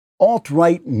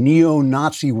Alt-right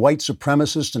neo-Nazi white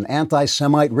supremacist and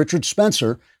anti-Semite Richard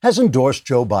Spencer has endorsed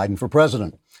Joe Biden for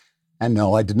president. And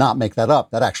no, I did not make that up.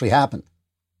 That actually happened.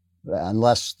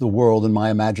 Unless the world and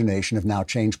my imagination have now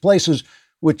changed places,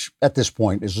 which at this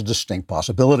point is a distinct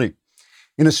possibility.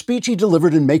 In a speech he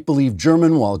delivered in make-believe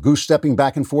German while goose-stepping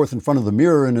back and forth in front of the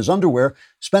mirror in his underwear,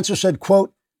 Spencer said,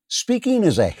 quote, "Speaking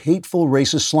as a hateful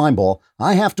racist slimeball,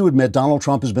 I have to admit Donald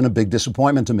Trump has been a big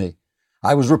disappointment to me.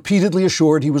 I was repeatedly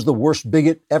assured he was the worst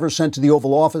bigot ever sent to the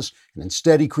Oval Office, and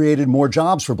instead he created more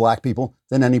jobs for black people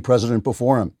than any president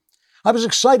before him. I was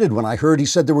excited when I heard he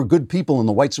said there were good people in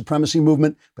the white supremacy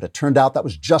movement, but it turned out that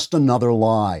was just another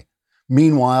lie.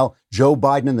 Meanwhile, Joe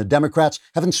Biden and the Democrats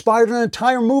have inspired an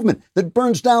entire movement that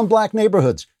burns down black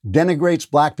neighborhoods, denigrates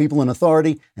black people in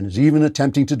authority, and is even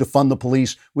attempting to defund the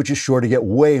police, which is sure to get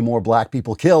way more black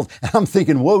people killed. And I'm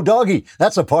thinking, whoa, doggy,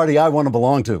 that's a party I want to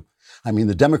belong to. I mean,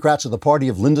 the Democrats are the party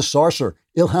of Linda Sarsour,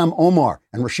 Ilham Omar,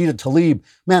 and Rashida Tlaib.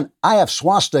 Man, I have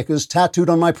swastikas tattooed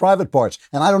on my private parts,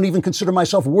 and I don't even consider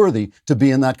myself worthy to be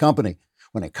in that company.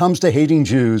 When it comes to hating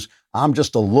Jews, I'm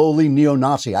just a lowly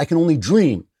neo-Nazi. I can only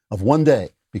dream of one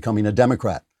day becoming a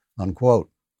Democrat," unquote.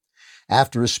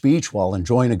 After his speech, while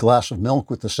enjoying a glass of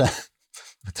milk with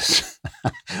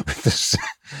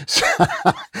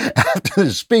after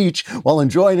his speech, while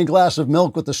enjoying a glass of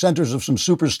milk with the centers of some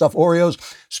super stuffed Oreos,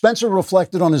 Spencer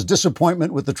reflected on his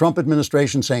disappointment with the Trump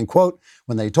administration, saying, quote,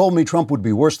 "When they told me Trump would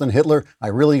be worse than Hitler, I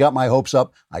really got my hopes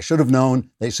up. I should have known.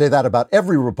 They say that about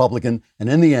every Republican, and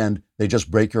in the end, they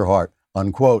just break your heart,"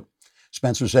 unquote.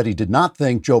 Spencer said he did not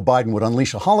think Joe Biden would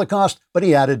unleash a Holocaust, but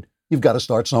he added, "You've got to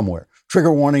start somewhere."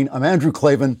 Trigger warning, I'm Andrew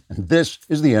Klavan, and this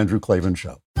is The Andrew Klavan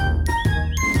Show.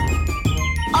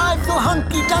 I feel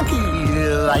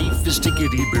hunky-dunky, life is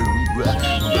tickety-boo.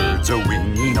 Birds are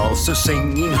winging, also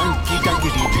singing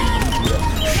hunky-dunky-doo.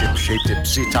 Ship-shaped,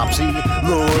 ipsy-topsy, the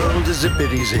world is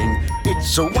zippity-zing.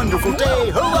 It's a wonderful day,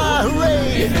 hurrah,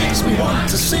 hooray! It makes me want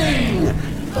to sing.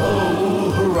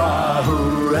 Oh, hurrah,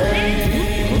 hooray!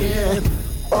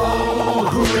 Oh,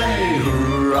 hooray,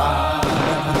 hurrah!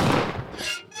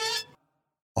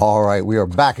 All right, we are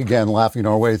back again, laughing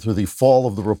our way through the fall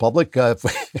of the Republic. If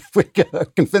we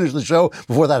can finish the show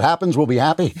before that happens, we'll be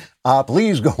happy.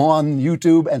 Please go on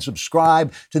YouTube and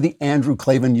subscribe to the Andrew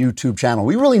Klavan YouTube channel.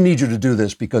 We really need you to do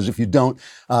this because if you don't,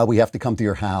 we have to come to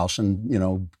your house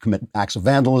and, commit acts of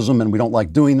vandalism, and we don't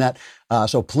like doing that.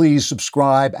 So please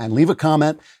subscribe and leave a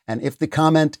comment. And if the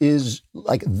comment is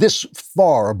like this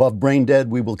far above brain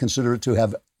dead, we will consider it to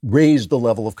have raised the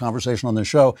level of conversation on the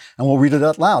show, and we'll read it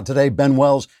out loud. Today, Ben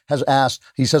Wells has asked,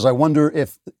 he says, "I wonder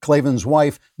if Klavan's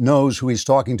wife knows who he's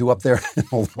talking to up there in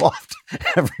the loft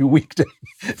every weekday."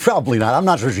 Probably not. I'm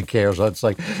not sure she cares. It's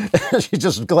like, she's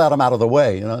just glad I'm out of the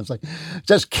way. It's like,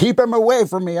 just keep him away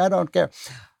from me. I don't care.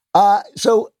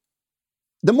 So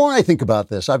the more I think about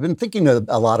this, I've been thinking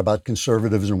a lot about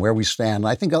conservatives and where we stand.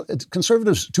 I think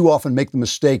conservatives too often make the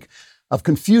mistake of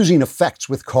confusing effects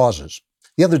with causes.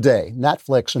 The other day,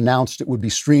 Netflix announced it would be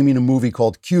streaming a movie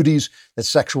called Cuties that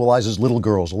sexualizes little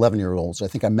girls, 11-year-olds. I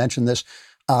think I mentioned this.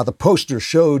 The poster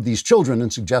showed these children in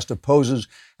suggestive poses,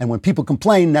 and when people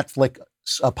complained, Netflix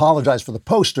apologized for the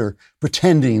poster,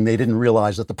 pretending they didn't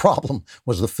realize that the problem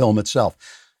was the film itself.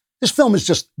 This film is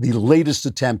just the latest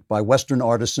attempt by Western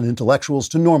artists and intellectuals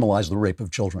to normalize the rape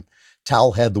of children.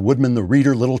 Towelhead, The Woodman, The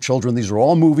Reader, Little Children, these are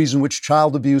all movies in which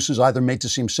child abuse is either made to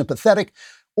seem sympathetic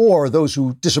or those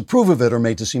who disapprove of it are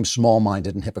made to seem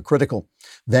small-minded and hypocritical.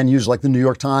 Venues like the New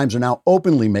York Times are now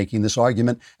openly making this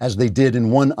argument, as they did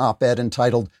in one op-ed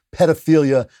entitled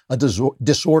 "Pedophilia, a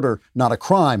Disorder, Not a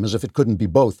Crime," as if it couldn't be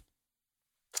both.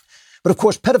 But of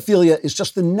course, pedophilia is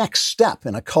just the next step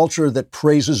in a culture that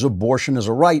praises abortion as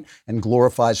a right and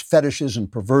glorifies fetishes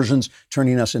and perversions,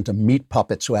 turning us into meat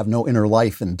puppets who have no inner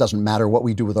life and it doesn't matter what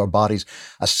we do with our bodies.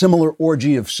 A similar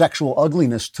orgy of sexual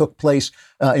ugliness took place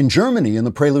in Germany in the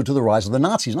prelude to the rise of the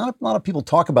Nazis. Not a lot of people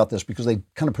talk about this because they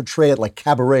kind of portray it like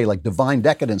cabaret, like divine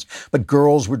decadence. But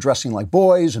girls were dressing like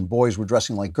boys and boys were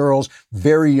dressing like girls.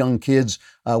 Very young kids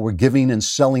were giving and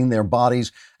selling their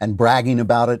bodies and bragging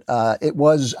about it. It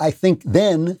was, I think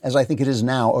then, as I think it is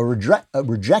now, a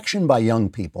rejection by young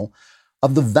people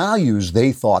of the values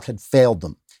they thought had failed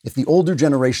them. If the older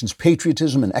generation's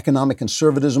patriotism and economic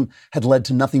conservatism had led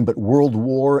to nothing but world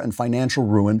war and financial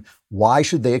ruin, why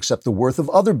should they accept the worth of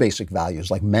other basic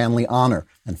values like manly honor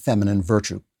and feminine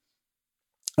virtue?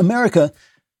 America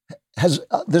has,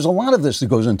 there's a lot of this that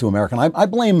goes into America. And I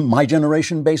blame my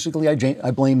generation, basically. I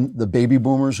blame the baby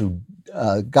boomers who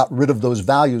got rid of those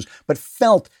values, but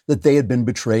felt that they had been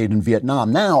betrayed in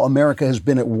Vietnam. Now, America has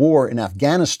been at war in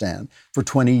Afghanistan for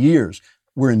 20 years.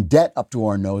 We're in debt up to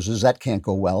our noses. That can't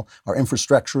go well. Our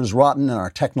infrastructure is rotten and our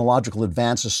technological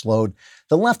advance is slowed.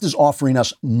 The left is offering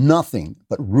us nothing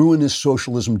but ruinous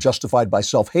socialism justified by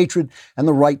self-hatred, and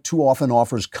the right too often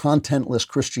offers contentless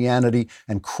Christianity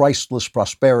and Christless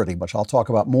prosperity, which I'll talk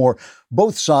about more.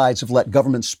 Both sides have let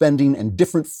government spending and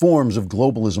different forms of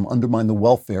globalism undermine the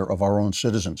welfare of our own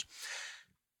citizens.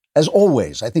 As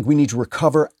always, I think we need to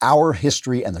recover our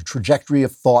history and the trajectory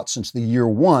of thought since the year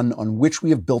one on which we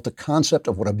have built a concept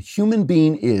of what a human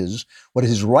being is, what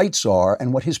his rights are,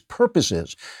 and what his purpose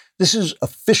is. This is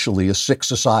officially a sick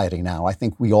society now. I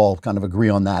think we all kind of agree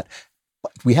on that.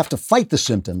 But we have to fight the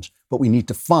symptoms, but we need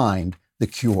to find the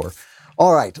cure.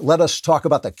 All right, let us talk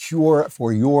about the cure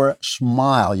for your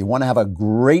smile. You want to have a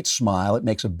great smile. It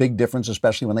makes a big difference,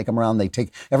 especially when they come around.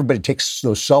 Everybody takes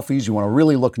those selfies. You want to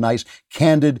really look nice.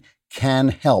 Candid can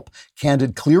help.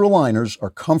 Candid clear aligners are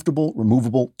comfortable,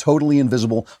 removable, totally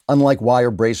invisible. Unlike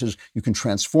wire braces, you can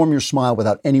transform your smile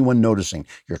without anyone noticing.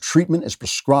 Your treatment is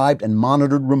prescribed and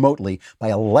monitored remotely by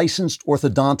a licensed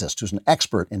orthodontist who's an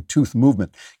expert in tooth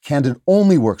movement. Candid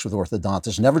only works with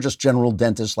orthodontists, never just general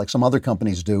dentists like some other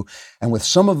companies do. And with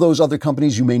some of those other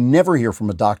companies, you may never hear from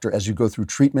a doctor as you go through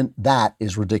treatment. That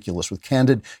is ridiculous. With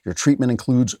Candid, your treatment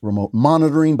includes remote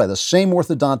monitoring by the same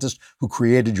orthodontist who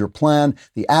created your plan.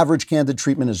 The average Candid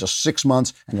treatment is just 6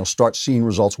 months, and you'll start seeing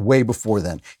results way before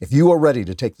then. If you are ready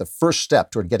to take the first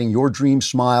step toward getting your dream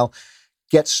smile,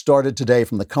 get started today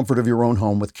from the comfort of your own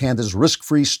home with Candid's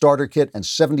risk-free starter kit and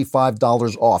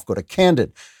 $75 off. Go to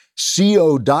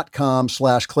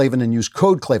candidco.com/Klavan and use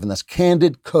code Klavan. That's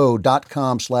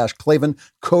candidco.com/Klavan,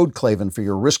 code Klavan for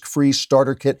your risk-free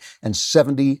starter kit and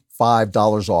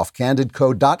 $75 off.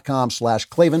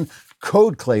 Candidco.com/Klavan,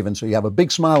 code Klavan, so you have a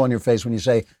big smile on your face when you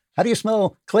say, how do you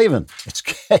smell Klavan? It's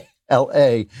Klavan.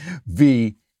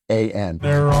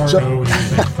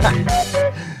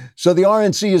 So the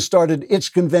RNC has started its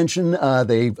convention.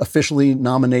 They officially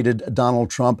nominated Donald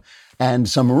Trump, and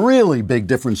some really big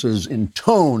differences in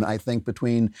tone, I think,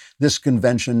 between this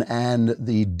convention and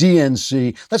the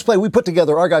DNC. Our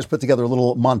guys put together a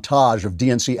little montage of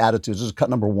DNC attitudes. This is cut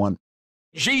number 1.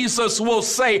 Jesus will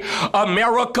say,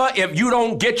 America, if you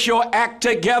don't get your act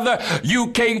together, you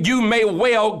may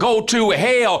well go to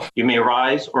hell. You may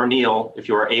rise or kneel if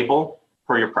you are able,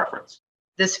 per your preference.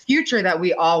 This future that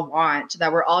we all want,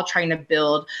 that we're all trying to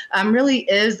build, really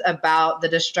is about the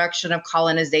destruction of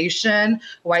colonization,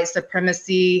 white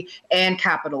supremacy, and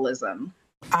capitalism.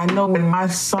 I know when my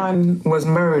son was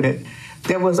murdered,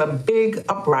 there was a big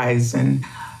uprising,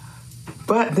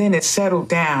 but then it settled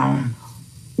down.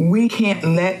 We can't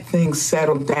let things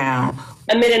settle down.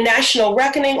 Amid a national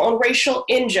reckoning on racial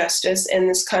injustice in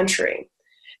this country,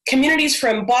 communities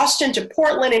from Boston to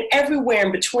Portland and everywhere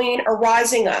in between are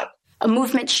rising up. A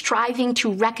movement striving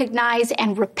to recognize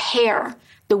and repair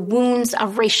the wounds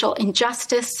of racial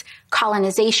injustice,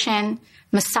 colonization,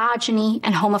 misogyny,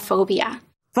 and homophobia.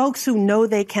 Folks who know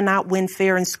they cannot win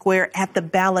fair and square at the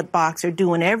ballot box are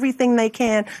doing everything they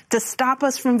can to stop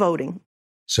us from voting.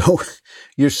 So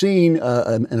you're seeing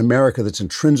an America that's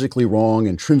intrinsically wrong,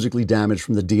 intrinsically damaged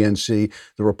from the DNC.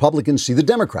 The Republicans see the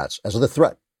Democrats as the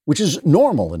threat, which is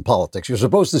normal in politics. You're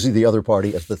supposed to see the other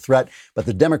party as the threat, but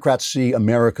the Democrats see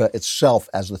America itself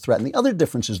as the threat. And the other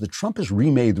difference is that Trump has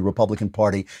remade the Republican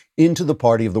Party into the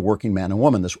party of the working man and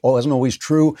woman. This wasn't always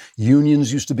true.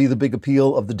 Unions used to be the big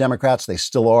appeal of the Democrats. They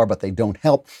still are, but they don't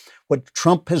help. What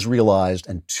Trump has realized,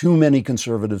 and too many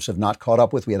conservatives have not caught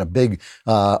up with, we had a big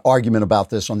argument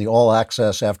about this on the All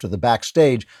Access after the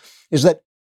Backstage, is that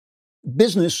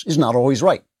business is not always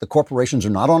right. The corporations are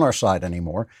not on our side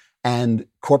anymore. And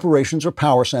corporations are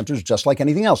power centers just like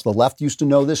anything else. The left used to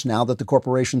know this. Now that the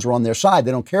corporations are on their side,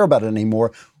 they don't care about it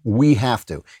anymore. We have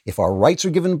to. If our rights are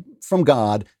given from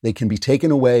God, they can be taken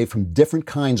away from different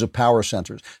kinds of power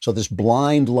centers. So this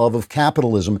blind love of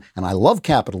capitalism, and I love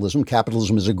capitalism.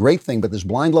 Capitalism is a great thing, but this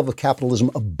blind love of capitalism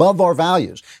above our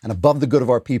values and above the good of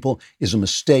our people is a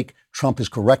mistake. Trump is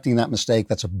correcting that mistake.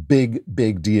 That's a big,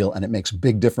 big deal, and it makes a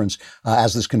big difference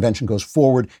as this convention goes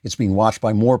forward. It's being watched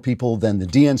by more people than the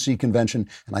DNC convention,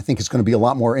 and I think it's going to be a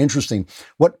lot more interesting.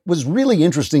 What was really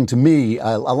interesting to me,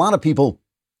 a lot of people,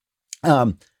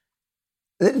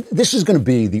 this is going to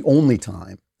be the only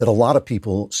time that a lot of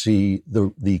people see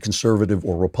the conservative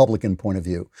or Republican point of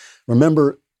view.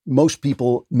 Remember,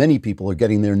 many people are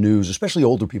getting their news, especially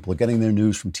older people, are getting their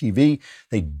news from TV.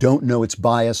 They don't know it's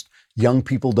biased. Young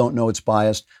people don't know it's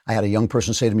biased. I had a young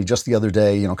person say to me just the other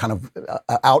day, kind of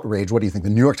outraged. What do you think? The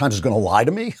New York Times is going to lie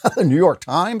to me? The New York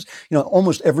Times?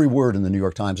 Almost every word in the New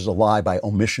York Times is a lie by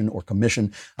omission or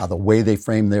commission. The way they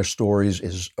frame their stories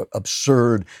is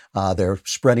absurd. Their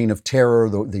spreading of terror,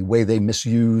 the way they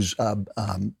misuse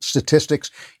statistics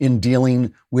in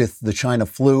dealing with the China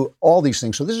flu, all these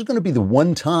things. So this is going to be the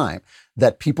one time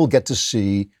that people get to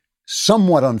see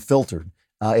somewhat unfiltered.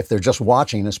 If they're just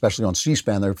watching, especially on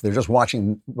C-SPAN, if they're just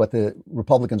watching what the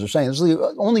Republicans are saying, this is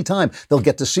the only time they'll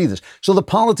get to see this. So the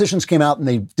politicians came out and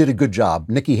they did a good job.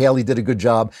 Nikki Haley did a good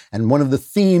job. And one of the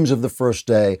themes of the first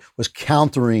day was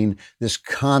countering this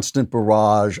constant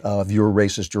barrage of you're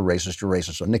racist, you're racist, you're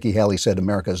racist. So Nikki Haley said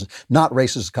America is not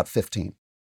racist, cut 15.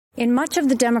 In much of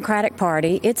the Democratic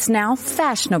Party, it's now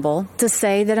fashionable to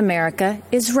say that America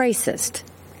is racist.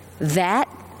 That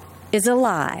is a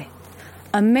lie.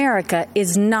 America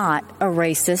is not a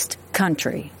racist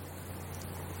country.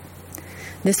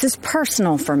 This is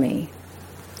personal for me.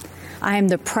 I am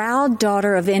the proud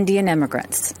daughter of Indian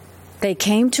immigrants. They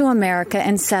came to America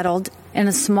and settled in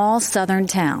a small southern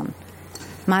town.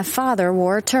 My father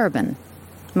wore a turban.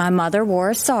 My mother wore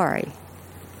a sari.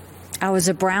 I was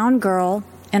a brown girl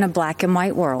in a black and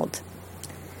white world.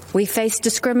 We faced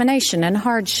discrimination and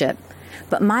hardship,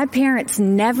 but my parents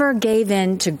never gave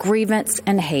in to grievance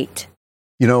and hate.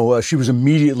 She was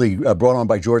immediately brought on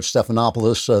by George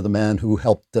Stephanopoulos, the man who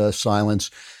helped silence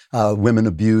women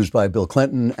abused by Bill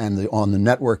Clinton, and on the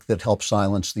network that helped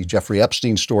silence the Jeffrey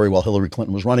Epstein story while Hillary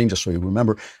Clinton was running, just so you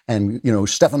remember. And,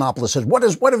 Stephanopoulos says, what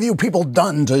have you people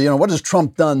done to, what has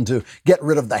Trump done to get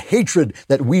rid of the hatred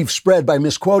that we've spread by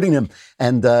misquoting him?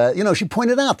 And, she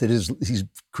pointed out that he's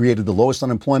created the lowest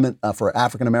unemployment for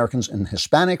African Americans and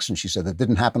Hispanics. And she said that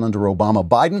didn't happen under Obama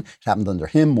Biden. It happened under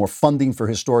him. More funding for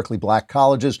historically black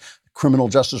colleges, criminal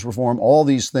justice reform, all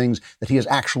these things that he has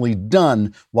actually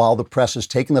done, while the press has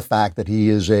taken the fact that he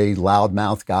is a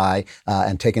loudmouth guy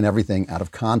and taken everything out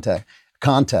of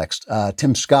context.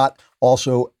 Tim Scott,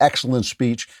 also excellent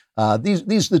speech.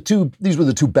 These were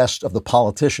the two best of the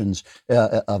politicians,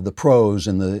 of the pros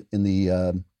in the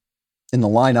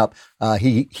lineup.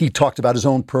 He talked about his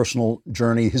own personal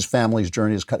journey, his family's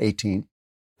journey is cut 18.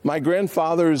 My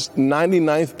grandfather's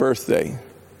 99th birthday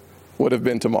would have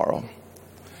been tomorrow.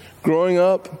 Growing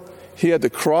up, he had to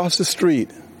cross the street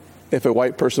if a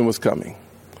white person was coming.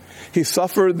 He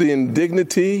suffered the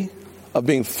indignity of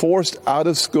being forced out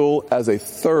of school as a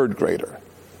third grader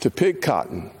to pick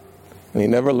cotton, and he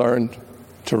never learned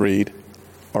to read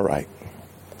or write.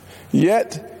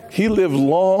 Yet, he lived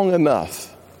long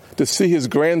enough to see his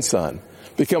grandson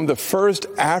become the first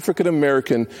African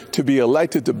American to be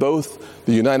elected to both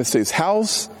the United States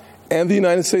House and the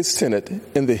United States Senate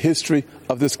in the history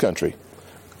of this country.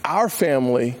 Our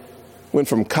family went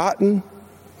from cotton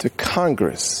to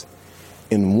Congress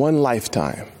in one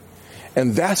lifetime.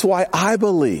 And that's why I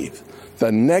believe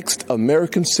the next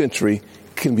American century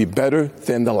can be better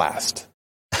than the last.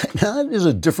 Now, that is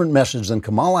a different message than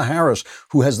Kamala Harris,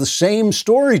 who has the same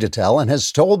story to tell and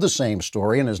has told the same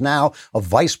story and is now a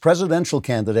vice presidential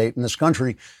candidate in this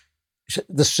country.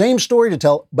 The same story to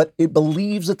tell, but it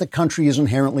believes that the country is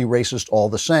inherently racist all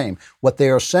the same. What they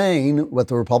are saying, what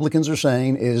the Republicans are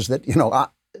saying, is that,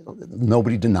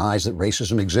 nobody denies that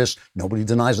racism exists. Nobody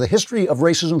denies the history of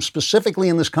racism specifically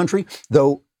in this country,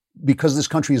 though because this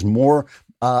country is more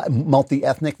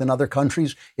multi-ethnic than other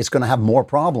countries, it's going to have more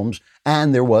problems.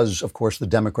 And there was, of course, the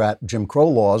Democrat Jim Crow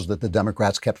laws that the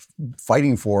Democrats kept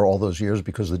fighting for all those years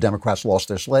because the Democrats lost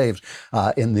their slaves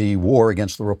in the war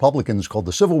against the Republicans called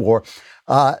the Civil War,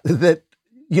 that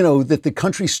the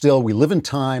country still, we live in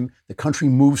time, the country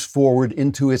moves forward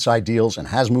into its ideals and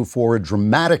has moved forward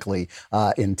dramatically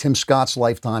in Tim Scott's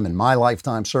lifetime, in my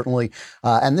lifetime, certainly.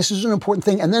 And this is an important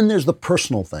thing. And then there's the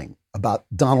personal thing about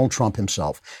Donald Trump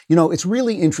himself. It's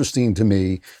really interesting to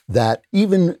me that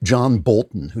even John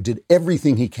Bolton, who did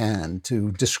everything he can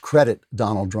to discredit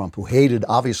Donald Trump, who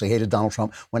obviously hated Donald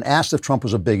Trump, when asked if Trump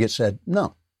was a bigot, said,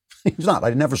 no, he's not.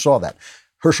 I never saw that.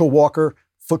 Herschel Walker,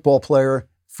 football player,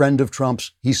 friend of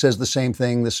Trump's, he says the same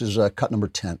thing. This is cut number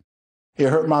 10. It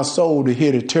hurt my soul to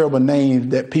hear the terrible names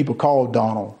that people call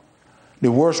Donald.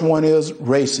 The worst one is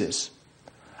racist.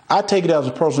 I take it as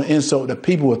a personal insult that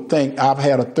people would think I've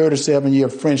had a 37-year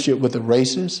friendship with a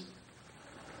racist.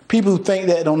 People who think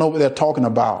that don't know what they're talking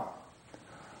about.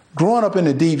 Growing up in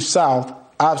the Deep South,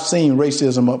 I've seen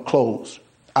racism up close.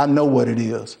 I know what it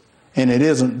is, and it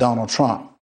isn't Donald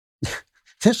Trump.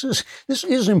 this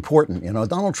is important. You know,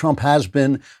 Donald Trump has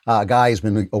been a guy who's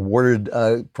been awarded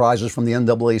prizes from the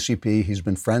NAACP. He's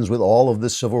been friends with all of the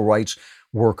civil rights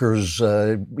workers,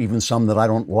 even some that I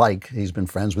don't like. He's been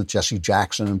friends with Jesse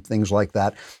Jackson and things like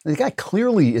that. And the guy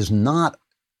clearly is not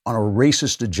on a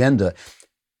racist agenda.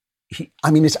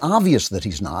 It's obvious that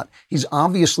he's not. He's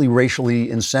obviously racially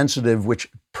insensitive, which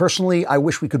personally, I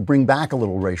wish we could bring back a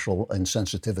little racial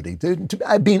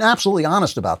insensitivity. Being absolutely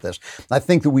honest about this, I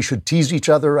think that we should tease each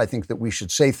other. I think that we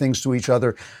should say things to each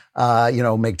other,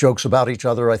 make jokes about each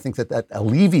other. I think that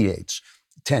alleviates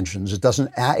tensions.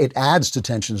 It adds to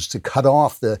tensions to cut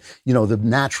off the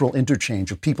natural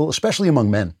interchange of people, especially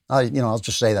among men. I'll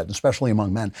just say that, especially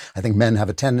among men. I think men have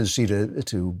a tendency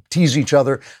to tease each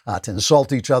other, to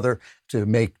insult each other, to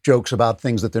make jokes about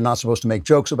things that they're not supposed to make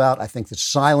jokes about. I think that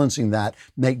silencing that,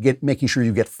 making sure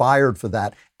you get fired for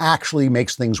that, actually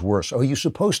makes things worse. Are you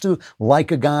supposed to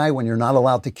like a guy when you're not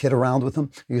allowed to kid around with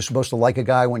him? Are you supposed to like a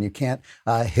guy when you can't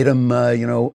hit him,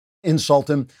 insult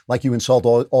him like you insult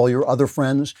all your other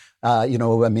friends?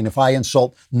 If I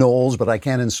insult Knowles, but I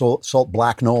can't insult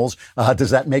Black Knowles, does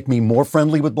that make me more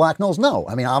friendly with Black Knowles? No.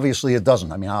 Obviously it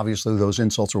doesn't. Obviously those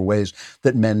insults are ways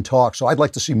that men talk. So I'd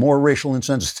like to see more racial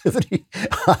insensitivity.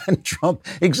 And Trump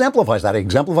exemplifies that. He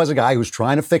exemplifies a guy who's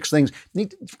trying to fix things.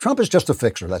 Trump is just a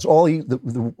fixer. That's all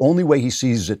the only way he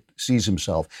sees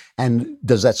himself. And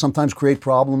does that sometimes create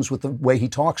problems with the way he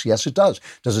talks? Yes, it does.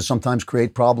 Does it sometimes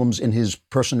create problems in his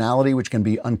personality, which can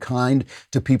be unkind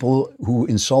to people who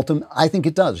insult him? I think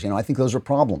it does. I think those are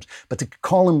problems. But to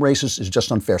call him racist is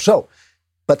just unfair.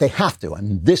 But they have to.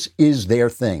 This is their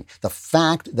thing. The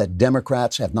fact that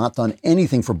Democrats have not done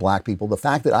anything for black people, the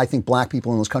fact that I think black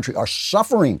people in this country are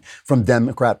suffering from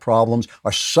Democrat problems,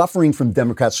 are suffering from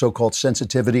Democrat so-called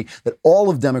sensitivity, that all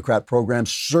of Democrat programs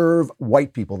serve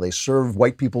white people. They serve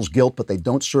white people's guilt, but they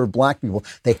don't serve black people.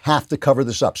 They have to cover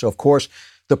this up. So, of course,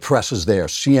 the press is there.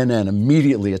 CNN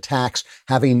immediately attacks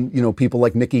having, people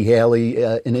like Nikki Haley,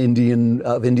 of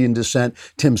Indian descent,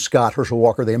 Tim Scott, Herschel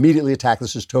Walker. They immediately attack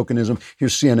this as tokenism.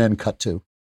 Here's CNN cut 2.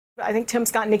 I think Tim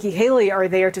Scott and Nikki Haley are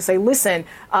there to say, listen,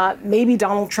 maybe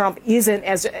Donald Trump isn't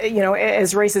as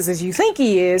racist as you think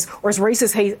he is, or as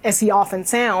racist as he often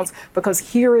sounds, because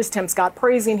here is Tim Scott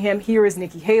praising him, here is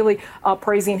Nikki Haley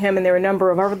praising him, and there are a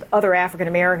number of other African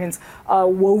Americans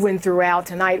woven throughout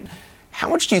tonight. How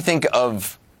much do you think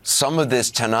of some of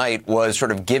this tonight was sort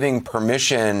of giving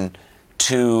permission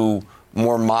to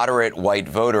more moderate white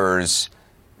voters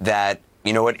that,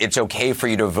 it's okay for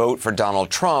you to vote for Donald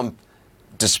Trump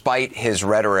despite his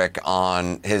rhetoric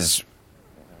on some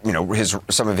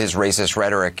of his racist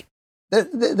rhetoric?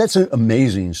 That's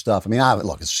amazing stuff.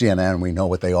 Look, it's CNN. We know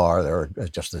what they are. They're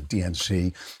just the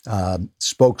DNC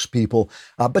spokespeople.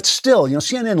 But still,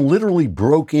 CNN literally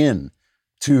broke in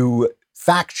to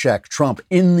fact check Trump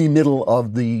in the middle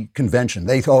of the convention.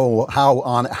 They thought,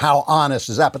 how honest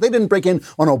is that? But they didn't break in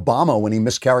on Obama when he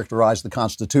mischaracterized the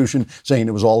Constitution, saying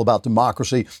it was all about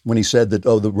democracy, when he said that,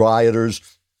 the rioters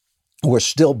who are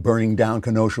still burning down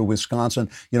Kenosha, Wisconsin,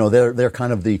 they're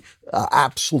kind of the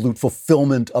absolute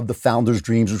fulfillment of the founders'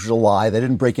 dreams, which was a lie. They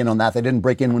didn't break in on that. They didn't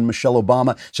break in when Michelle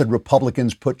Obama said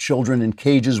Republicans put children in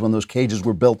cages when those cages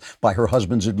were built by her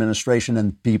husband's administration,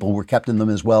 and people were kept in them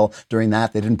as well during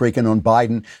that. They didn't break in on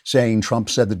Biden saying Trump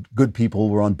said that good people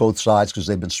were on both sides, because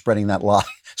they've been spreading that lie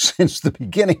since the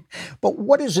beginning. But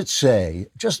what does it say,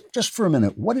 just for a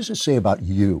minute, what does it say about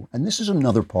you? And this is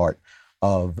another part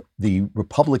of the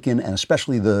Republican and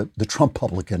especially the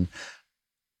Trump-publican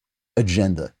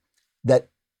agenda, that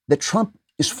Trump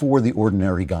is for the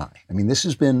ordinary guy. This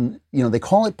has been, they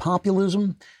call it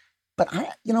populism, but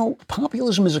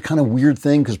populism is a kind of weird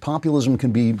thing, because populism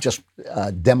can be just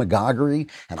demagoguery,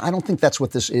 and I don't think that's what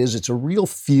this is. It's a real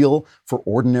feel for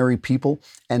ordinary people.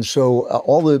 And so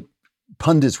all the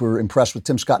pundits were impressed with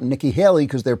Tim Scott and Nikki Haley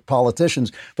because they're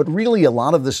politicians, but really a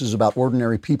lot of this is about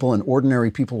ordinary people and ordinary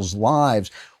people's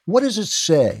lives. What does it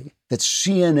say that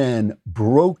CNN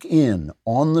broke in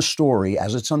on the story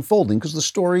as it's unfolding? Because the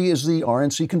story is the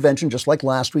RNC convention, just like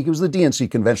last week it was the DNC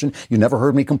convention. You never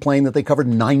heard me complain that they covered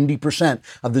 90%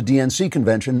 of the DNC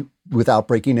convention without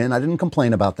breaking in. I didn't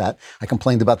complain about that. I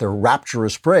complained about their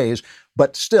rapturous praise,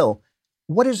 but still,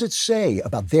 what does it say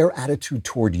about their attitude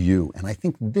toward you? And I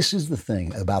think this is the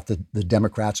thing about the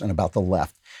Democrats and about the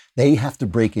left. They have to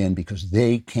break in because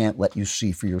they can't let you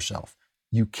see for yourself.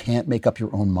 You can't make up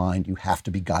your own mind. You have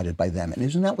to be guided by them. And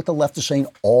isn't that what the left is saying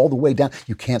all the way down?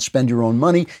 You can't spend your own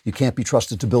money. You can't be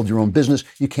trusted to build your own business.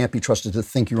 You can't be trusted to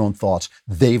think your own thoughts.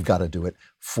 They've got to do it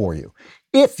for you.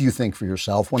 If you think for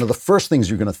yourself, one of the first things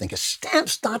you're going to think is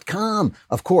Stamps.com,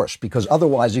 of course, because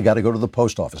otherwise you got to go to the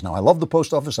post office. Now, I love the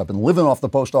post office. I've been living off the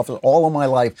post office all of my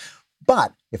life.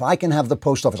 But if I can have the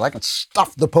post office, I can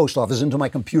stuff the post office into my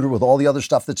computer with all the other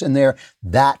stuff that's in there.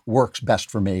 That works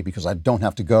best for me because I don't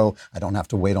have to go. I don't have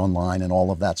to wait online and all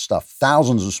of that stuff.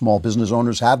 Thousands of small business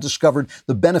owners have discovered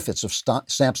the benefits of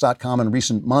Stamps.com in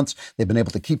recent months. They've been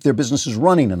able to keep their businesses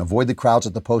running and avoid the crowds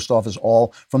at the post office,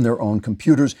 all from their own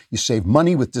computers. You save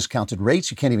money with discounted rates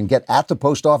you can't even get at the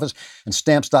post office. And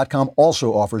Stamps.com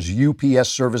also offers UPS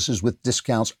services with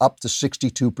discounts up to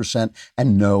 62%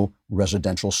 and no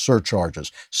residential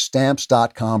surcharges.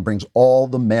 Stamps.com brings all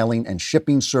the mailing and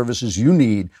shipping services you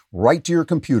need right to your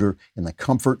computer in the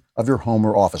comfort of your home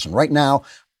or office. And right now,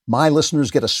 my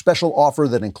listeners get a special offer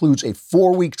that includes a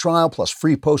 4-week trial plus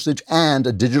free postage and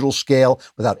a digital scale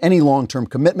without any long-term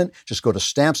commitment. Just go to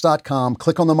Stamps.com,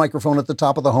 click on the microphone at the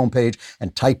top of the homepage,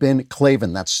 and type in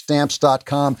Klavan. That's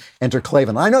Stamps.com. Enter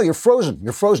Klavan. I know you're frozen.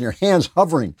 You're frozen. Your hand's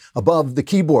hovering above the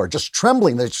keyboard, just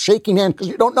trembling. There's shaking hand because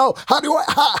you don't know how do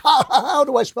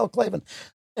I spell Klavan?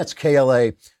 That's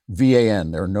Klavan.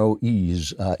 There are no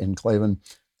E's in Klavan.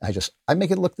 I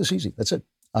make it look this easy. That's it.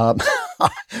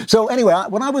 So anyway,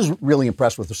 when I was really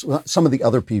impressed with some of the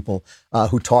other people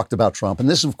who talked about Trump, and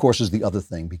this, of course, is the other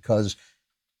thing, because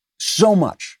so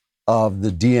much of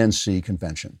the DNC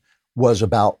convention was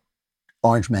about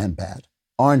Orange Man bad,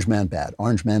 Orange Man bad,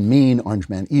 Orange Man mean, Orange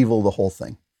Man evil, the whole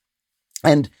thing.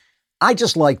 And I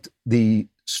just liked the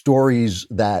stories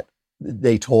that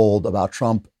they told about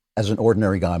Trump as an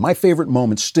ordinary guy. My favorite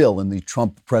moment still in the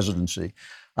Trump presidency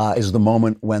is the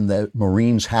moment when the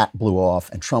Marine's hat blew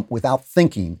off and Trump, without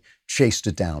thinking, chased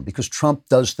it down, because Trump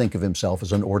does think of himself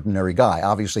as an ordinary guy.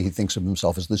 Obviously, he thinks of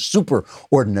himself as the super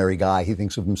ordinary guy. He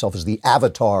thinks of himself as the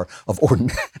avatar of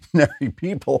ordinary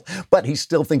people, but he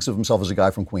still thinks of himself as a guy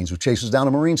from Queens who chases down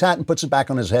a Marine's hat and puts it back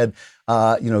on his head.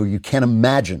 You can't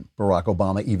imagine Barack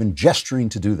Obama even gesturing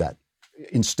to do that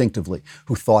instinctively,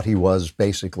 who thought he was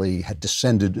basically had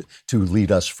descended to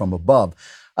lead us from above.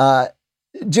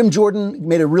 Jim Jordan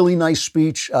made a really nice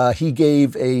speech. He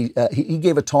gave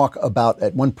a talk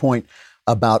at one point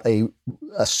about a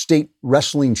state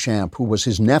wrestling champ who was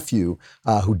his nephew,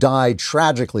 who died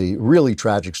tragically, really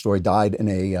tragic story, died in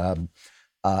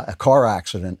a car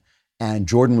accident. And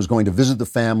Jordan was going to visit the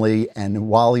family. And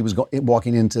while he was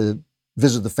walking in to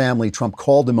visit the family, Trump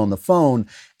called him on the phone.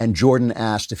 And Jordan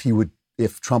asked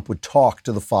if Trump would talk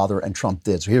to the father, and Trump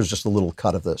did. So here's just a little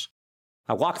cut of this.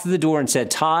 I walked through the door and said,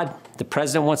 "Todd, the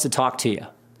president wants to talk to you."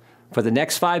 For the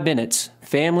next 5 minutes,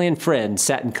 family and friends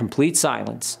sat in complete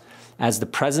silence as the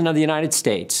president of the United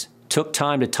States took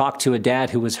time to talk to a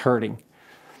dad who was hurting.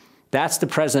 That's the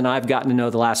president I've gotten to know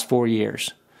the last 4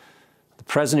 years. The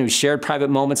president who shared private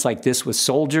moments like this with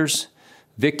soldiers,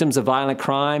 victims of violent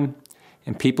crime,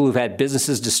 and people who've had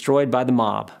businesses destroyed by the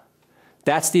mob.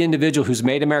 That's the individual who's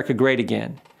made America great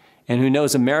again and who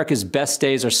knows America's best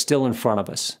days are still in front of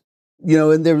us.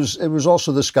 And there was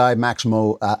also this guy,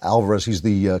 Maximo Alvarez. He's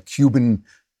the Cuban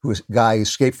guy who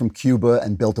escaped from Cuba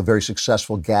and built a very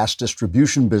successful gas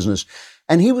distribution business.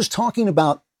 And he was talking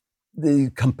about the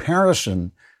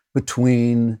comparison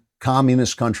between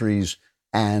communist countries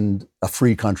and a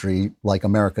free country like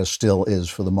America still is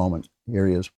for the moment. Here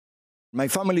he is. My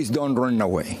family's don't run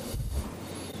away.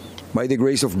 By the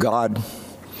grace of God,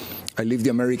 I live the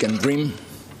American dream,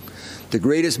 the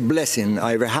greatest blessing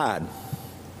I ever had.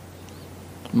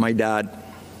 My dad,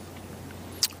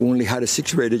 who only had a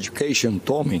 6th grade education,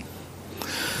 told me,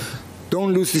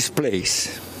 "Don't lose this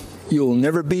place. You'll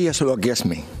never be as lucky as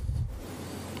me."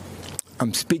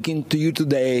 I'm speaking to you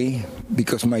today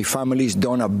because my family is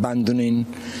done abandoning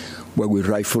what we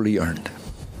rightfully earned.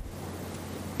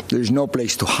 There's no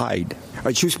place to hide.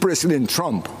 I choose President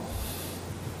Trump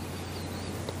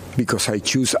because I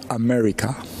choose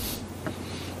America.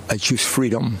 I choose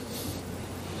freedom.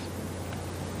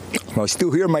 I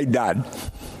still hear my dad.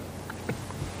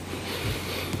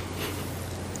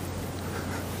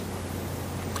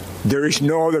 There is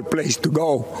no other place to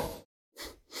go.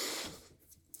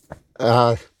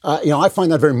 I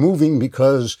find that very moving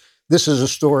because this is a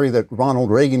story that Ronald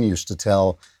Reagan used to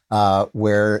tell,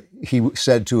 where he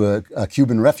said to a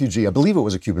Cuban refugee, I believe it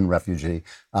was a Cuban refugee,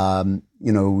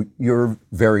 "You're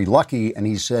very lucky." And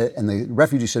the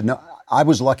refugee said, "No, I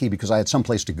was lucky because I had some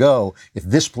place to go. If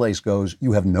this place goes,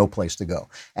 you have no place to go."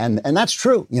 And that's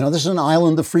true. This is an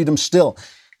island of freedom still.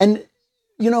 And,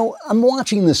 I'm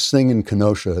watching this thing in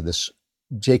Kenosha, this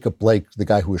Jacob Blake, the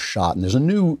guy who was shot, and there's a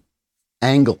new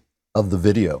angle of the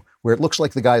video where it looks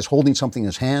like the guy is holding something in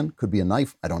his hand, could be a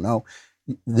knife, I don't know.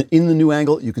 In the new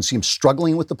angle, you can see him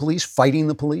struggling with the police, fighting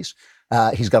the police.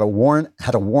 He's got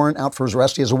had a warrant out for his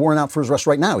arrest. He has a warrant out for his arrest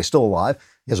right now. He's still alive.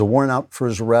 He has a warrant out for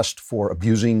his arrest for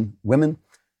abusing women.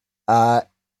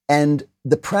 And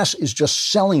the press is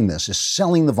just selling this, is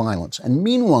selling the violence. And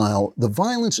meanwhile, the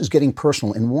violence is getting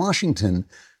personal. In Washington,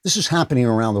 this is happening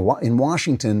in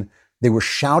Washington, they were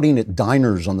shouting at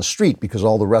diners on the street because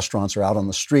all the restaurants are out on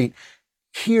the street.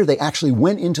 Here, they actually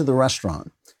went into the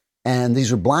restaurant. And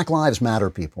these are Black Lives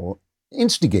Matter people,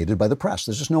 instigated by the press.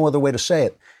 There's just no other way to say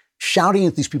it. Shouting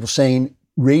at these people saying,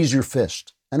 raise your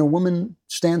fist. And a woman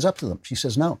stands up to them. She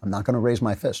says, no, I'm not going to raise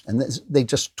my fist. And they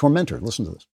just torment her. Listen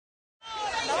to this.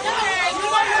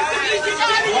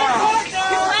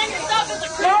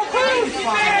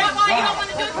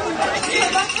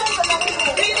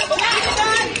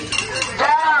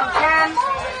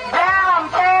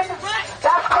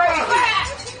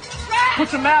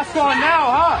 Put your mask on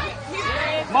now,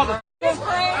 huh? Mother.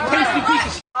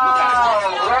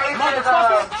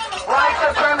 White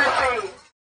supremacy.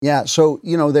 Yeah, so,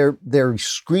 they're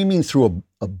screaming through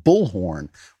a bullhorn,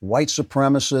 white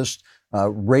supremacist,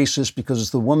 racist,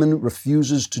 because the woman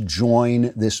refuses to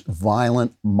join this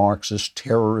violent Marxist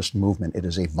terrorist movement. It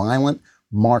is a violent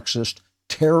Marxist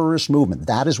terrorist movement.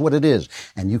 That is what it is.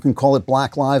 And you can call it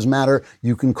Black Lives Matter.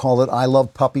 You can call it I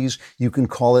Love Puppies. You can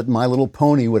call it My Little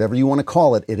Pony, whatever you want to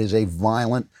call it. It is a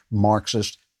violent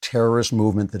Marxist terrorist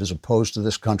movement that is opposed to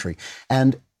this country.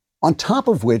 And on top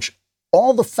of which,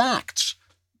 all the facts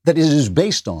that it is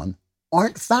based on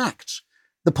aren't facts.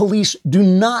 The police do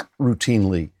not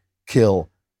routinely kill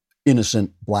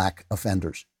innocent Black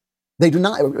offenders. They do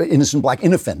not, innocent Black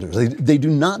inoffenders. They do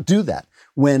not do that.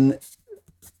 When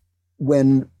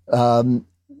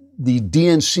the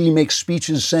DNC makes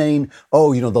speeches saying,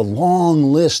 the long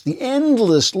list, the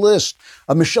endless list.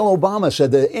 Michelle Obama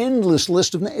said the endless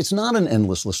list of names. It's not an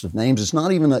endless list of names. It's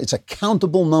not even it's a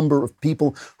countable number of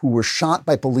people who were shot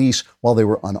by police while they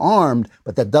were unarmed,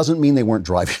 but that doesn't mean they weren't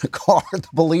driving a car at the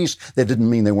police. That didn't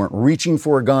mean they weren't reaching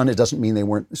for a gun. It doesn't mean they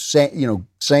weren't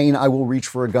saying, I will reach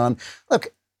for a gun.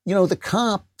 Look, the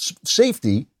cops'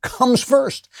 safety comes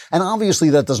first. And obviously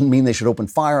that doesn't mean they should open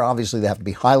fire. Obviously they have to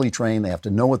be highly trained. They have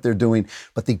to know what they're doing.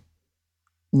 But the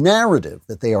narrative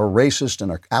that they are racist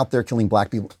and are out there killing Black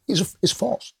people is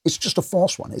false. It's just a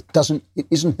false one. It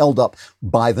isn't held up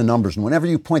by the numbers. And whenever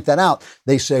you point that out,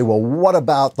 they say, well, what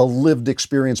about the lived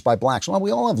experience by Blacks? Well,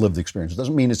 we all have lived experience. It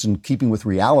doesn't mean it's in keeping with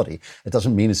reality. It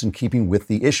doesn't mean it's in keeping with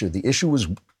the issue. The issue was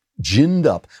ginned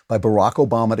up by Barack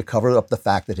Obama to cover up the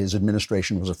fact that his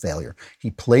administration was a failure. He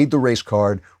played the race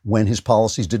card when his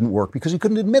policies didn't work because he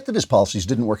couldn't admit that his policies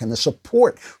didn't work. And the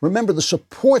support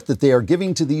that they are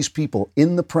giving to these people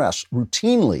in the press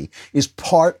routinely is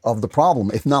part of the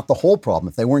problem, if not the whole problem.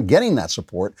 If they weren't getting that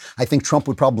support, I think Trump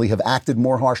would probably have acted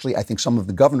more harshly. I think some of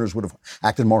the governors would have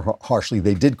acted more harshly.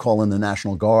 They did call in the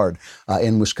National Guard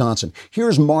in Wisconsin.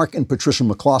 Here's Mark and Patricia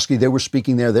McCloskey. They were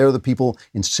speaking there. They're the people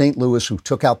in St. Louis who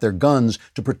took out their guns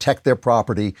to protect their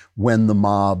property when the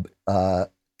mob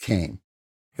came.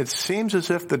 It seems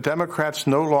as if the Democrats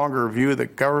no longer view the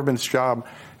government's job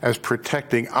as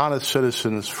protecting honest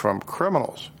citizens from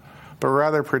criminals, but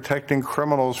rather protecting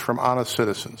criminals from honest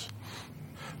citizens.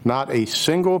 Not a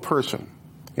single person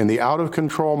in the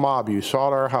out-of-control mob you saw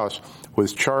at our house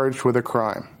was charged with a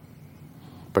crime.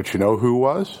 But you know who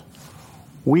was?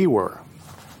 We were.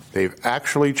 They've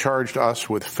actually charged us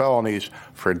with felonies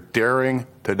for daring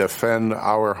to defend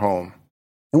our home.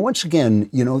 And once again,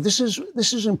 this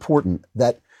is important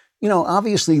that,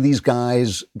 obviously these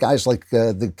guys like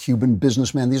the Cuban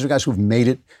businessman, these are guys who've made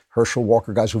it, Herschel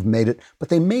Walker, guys who've made it, but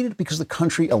they made it because the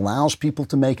country allows people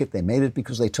to make it. They made it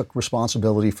because they took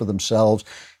responsibility for themselves.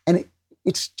 And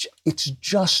it's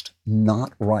just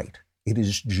not right. It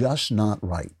is just not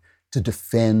right to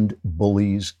defend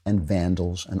bullies and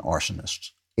vandals and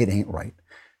arsonists. It ain't right.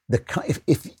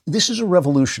 If this is a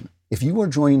revolution, if you are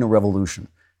joining a revolution,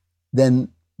 then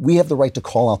we have the right to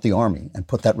call out the army and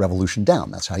put that revolution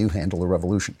down. That's how you handle a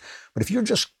revolution. But if you're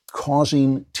just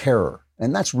causing terror,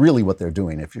 and that's really what they're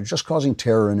doing, if you're just causing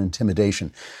terror and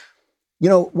intimidation,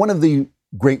 one of the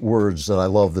great words that I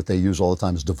love that they use all the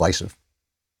time is divisive.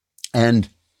 And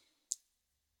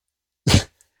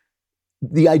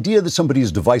the idea that somebody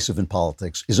is divisive in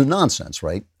politics is a nonsense,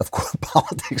 right? Of course,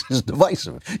 politics is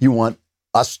divisive. You want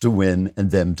us to win and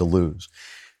them to lose.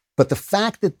 But the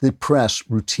fact that the press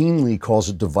routinely calls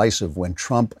it divisive when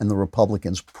Trump and the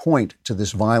Republicans point to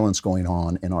this violence going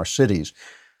on in our cities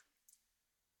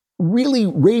really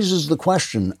raises the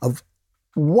question of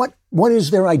what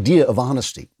is their idea of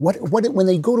honesty? What when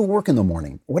they go to work in the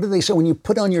morning, what do they say when you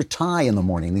put on your tie in the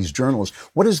morning, these journalists,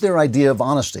 what is their idea of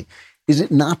honesty? Is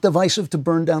it not divisive to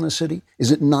burn down a city?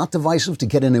 Is it not divisive to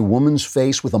get in a woman's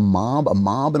face with a mob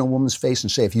in a woman's face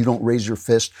and say, if you don't raise your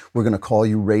fist, we're going to call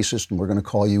you racist and we're going to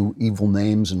call you evil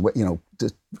names and,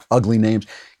 ugly names?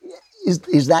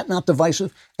 Is that not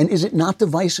divisive? And is it not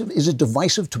divisive? Is it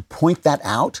divisive to point that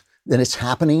out, that it's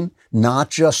happening,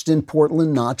 not just in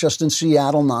Portland, not just in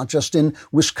Seattle, not just in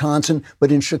Wisconsin,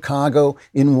 but in Chicago,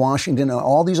 in Washington, and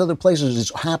all these other places?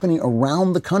 It's happening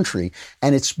around the country,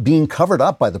 and it's being covered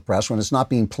up by the press when it's not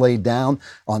being played down.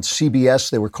 On CBS,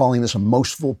 they were calling this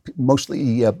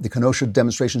the Kenosha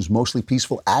demonstrations mostly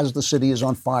peaceful, as the city is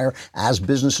on fire, as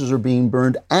businesses are being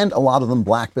burned, and a lot of them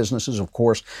black businesses, of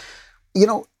course.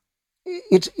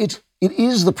 It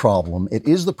is the problem. It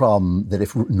is the problem that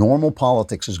if normal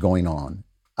politics is going on,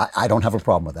 I don't have a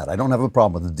problem with that. I don't have a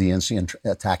problem with the DNC and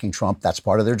attacking Trump. That's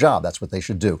part of their job. That's what they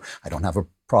should do. I don't have a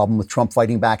problem with Trump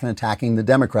fighting back and attacking the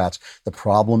Democrats. The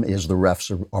problem is the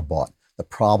refs are bought. The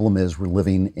problem is we're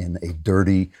living in a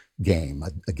dirty game,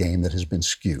 a game that has been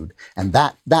skewed. And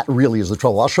that really is the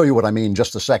trouble. I'll show you what I mean in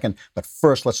just a second. But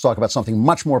first, let's talk about something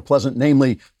much more pleasant,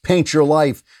 namely Paint Your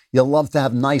Life. You love to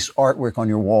have nice artwork on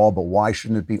your wall, but why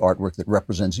shouldn't it be artwork that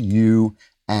represents you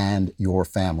and your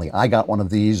family? I got one of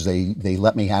these. They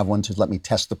let me have one to let me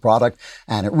test the product,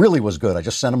 and it really was good. I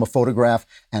just sent them a photograph,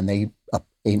 and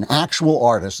an actual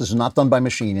artist, this is not done by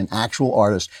machine, an actual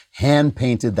artist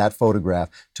hand-painted that photograph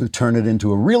to turn it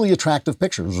into a really attractive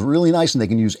picture. It was really nice, and they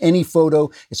can use any photo.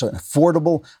 It's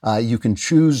affordable. You can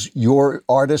choose your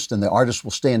artist, and the artist will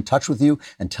stay in touch with you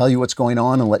and tell you what's going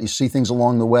on and let you see things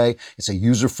along the way. It's a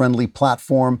user-friendly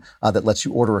platform that lets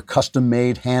you order a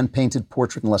custom-made, hand-painted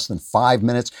portrait in less than 5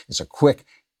 minutes. It's a quick,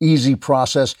 easy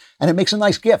process, and it makes a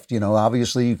nice gift.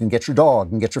 Obviously you can get your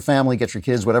dog and get your family, get your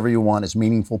kids, whatever you want. It's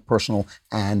meaningful, personal,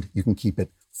 and you can keep it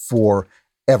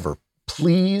forever.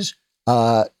 Please,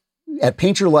 at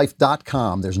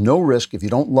paintyourlife.com, there's no risk. If you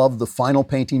don't love the final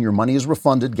painting, your money is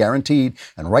refunded, guaranteed.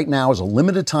 And right now, as a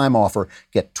limited time offer,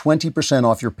 get 20%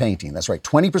 off your painting. That's right,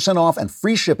 20% off and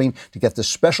free shipping. To get this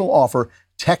special offer,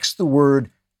 text the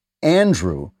word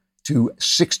Andrew to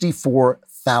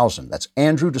 64,000. That's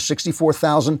Andrew to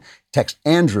 64,000. Text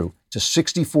Andrew to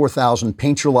 64,000.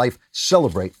 Paint Your Life.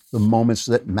 Celebrate the moments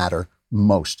that matter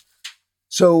most.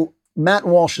 So Matt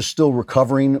Walsh is still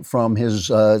recovering from his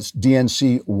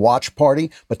DNC watch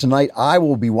party, but tonight I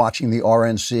will be watching the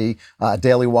RNC at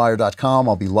dailywire.com.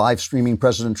 I'll be live streaming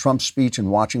President Trump's speech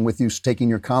and watching with you, taking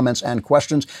your comments and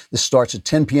questions. This starts at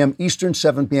 10 p.m. Eastern,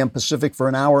 7 p.m. Pacific for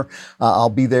an hour. I'll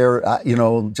be there,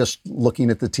 just looking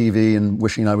at the TV and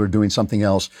wishing I were doing something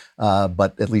else,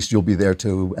 but at least you'll be there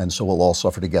too, and so we'll all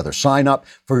suffer together. Sign up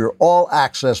for your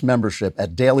all-access membership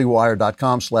at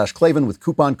dailywire.com/Klavan with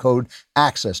coupon code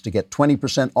ACCESS to get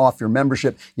 20% off your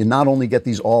membership. You not only get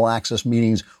these all-access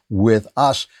meetings with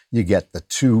us, you get the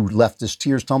 2 leftist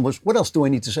tears tumblers. What else do I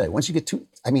need to say? Once you get 2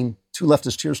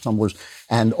 leftist tears tumblers,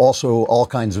 and also all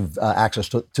kinds of access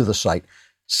to the site.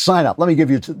 Sign up. Let me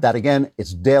give you that again.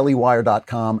 It's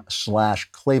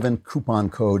dailywire.com/Klavan, coupon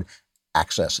code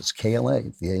ACCESS. It's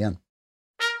KLAVAN.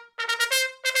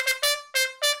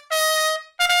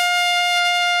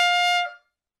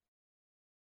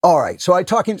 All right, so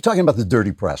talking about the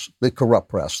dirty press, the corrupt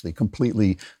press, the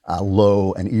completely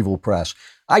low and evil press.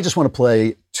 I just want to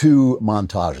play 2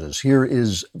 montages. Here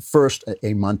is first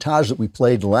a montage that we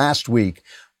played last week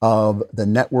of the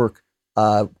network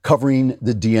covering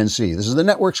the DNC. This is the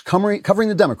networks covering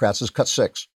the Democrats. This is cut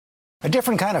 6. A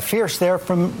different kind of fierce there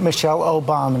from Michelle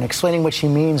Obama, and explaining what she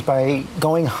means by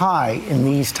going high in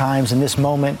these times, in this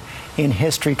moment in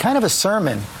history. Kind of a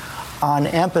sermon on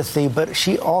empathy, but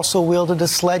she also wielded a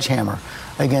sledgehammer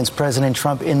against President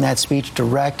Trump in that speech,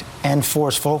 direct and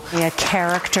forceful. A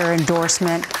character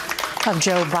endorsement of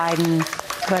Joe Biden,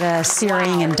 but a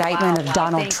searing indictment of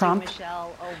Donald Trump,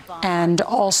 and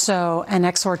also an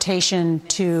exhortation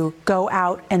to go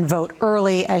out and vote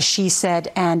early, as she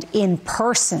said, and in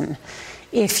person,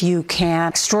 if you can.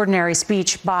 Extraordinary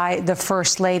speech by the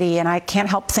First Lady, and I can't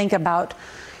help think about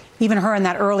even her in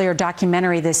that earlier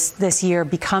documentary this year,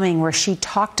 Becoming, where she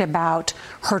talked about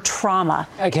her trauma.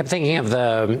 I kept thinking of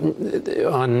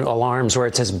on alarms where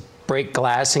it says break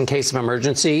glass in case of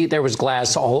emergency. There was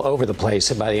glass all over the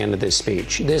place by the end of this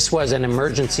speech. This was an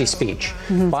emergency speech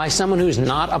by someone who's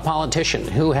not a politician,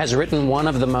 who has written one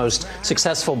of the most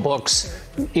successful books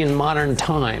in modern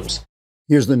times.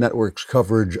 Here's the network's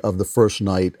coverage of the first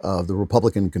night of the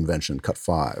Republican convention, cut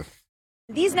 5.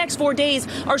 These next 4 days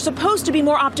are supposed to be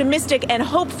more optimistic and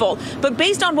hopeful, but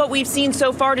based on what we've seen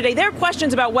so far today, there are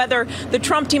questions about whether the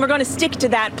Trump team are going to stick to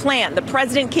that plan. The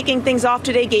president, kicking things off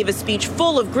today, gave a speech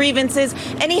full of grievances,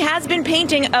 and he has been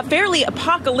painting a fairly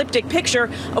apocalyptic picture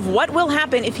of what will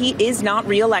happen if he is not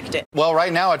reelected. Well,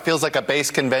 right now it feels like a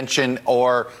base convention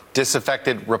or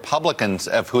disaffected Republicans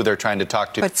of who they're trying to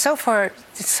talk to. But so far,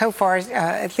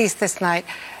 at least this night,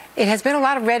 it has been a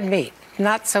lot of red meat.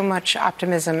 Not so much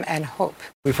optimism and hope.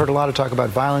 We've heard a lot of talk about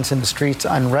violence in the streets,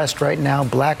 unrest right now,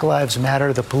 Black Lives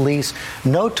Matter, the police.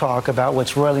 No talk about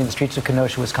what's roiling in the streets of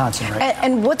Kenosha, Wisconsin right now.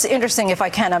 And what's interesting, if I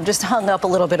can, I'm just hung up a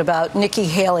little bit about Nikki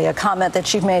Haley, a comment that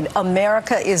she made,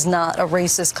 America is not a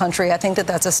racist country. I think that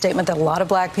that's a statement that a lot of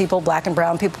black people, black and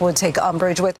brown people would take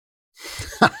umbrage with.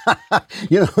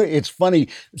 You know, it's funny.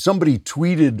 Somebody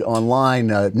tweeted online,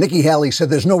 Nikki Haley said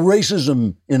there's no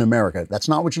racism in America. That's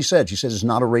not what she said. She said it's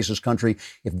not a racist country.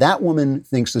 If that woman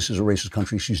thinks this is a racist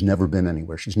country, she's never been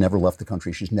anywhere. She's never left the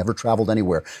country. She's never traveled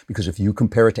anywhere. Because if you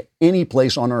compare it to any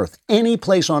place on earth,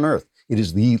 it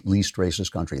is the least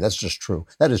racist country. That's just true.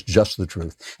 That is just the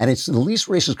truth. And it's the least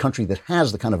racist country that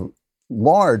has the kind of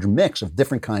large mix of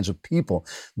different kinds of people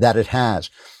that it has.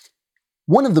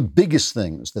 One of the biggest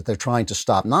things that they're trying to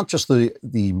stop, not just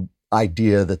the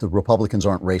idea that the Republicans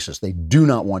aren't racist. They do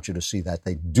not want you to see that.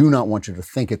 They do not want you to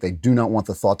think it. They do not want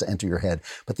the thought to enter your head.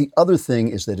 But the other thing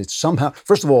is that it's somehow,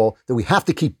 first of all, that we have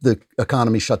to keep the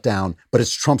economy shut down, but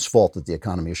it's Trump's fault that the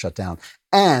economy is shut down.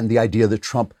 And the idea that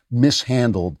Trump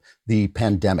mishandled the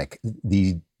pandemic.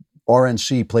 The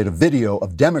RNC played a video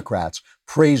of Democrats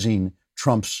praising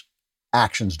Trump's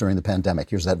actions during the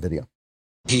pandemic. Here's that video.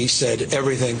 He said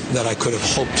everything that I could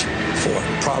have hoped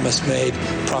for. Promise made,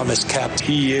 promise kept.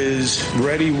 He is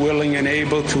ready, willing, and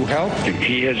able to help.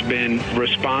 He has been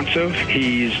responsive.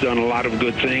 He's done a lot of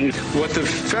good things. What the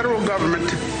federal government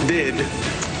did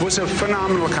was a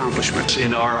phenomenal accomplishment.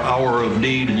 In our hour of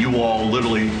need, and you all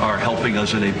literally are helping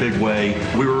us in a big way,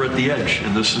 we were at the edge,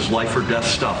 and this is life or death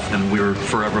stuff, and we're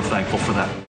forever thankful for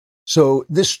that. So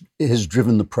this has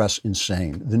driven the press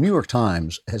insane. The New York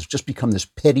Times has just become this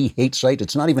petty hate site.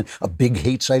 It's not even a big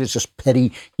hate site. It's just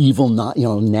petty, evil,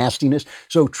 nastiness.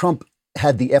 So Trump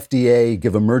had the FDA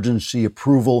give emergency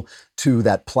approval to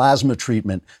that plasma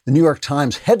treatment. The New York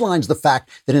Times headlines the fact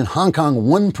that in Hong Kong,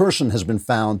 one person has been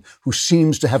found who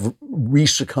seems to have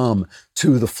re-succumbed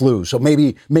to the flu. So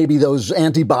maybe those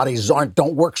antibodies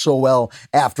don't work so well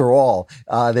after all.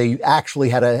 They actually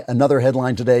had another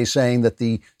headline today saying that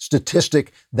the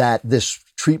statistic that this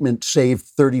treatment saved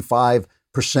 35%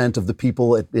 of the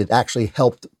people, it actually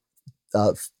helped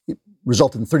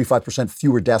resulted in 35%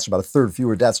 fewer deaths, about a third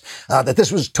fewer deaths, that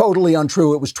this was totally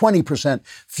untrue. It was 20%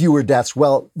 fewer deaths.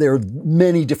 Well, there are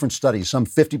many different studies, some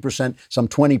 50%, some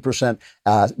 20%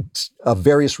 of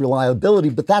various reliability.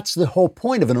 But that's the whole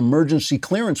point of an emergency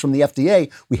clearance from the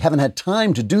FDA. We haven't had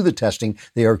time to do the testing.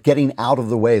 They are getting out of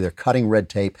the way. They're cutting red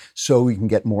tape so we can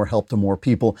get more help to more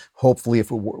people. Hopefully,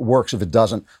 if it works, if it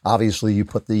doesn't, obviously you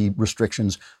put the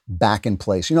restrictions back in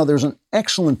place. You know, there's an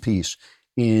excellent piece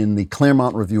in the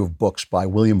Claremont Review of Books by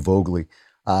William Vogley,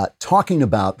 talking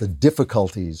about the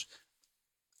difficulties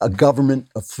a government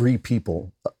of free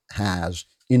people has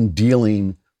in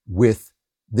dealing with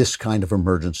this kind of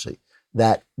emergency.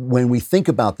 That when we think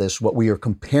about this, what we are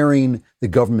comparing the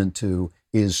government to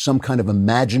is some kind of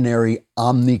imaginary,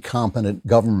 omnicompetent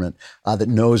government that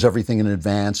knows everything in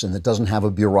advance and that doesn't have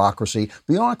a bureaucracy.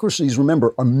 Bureaucracies,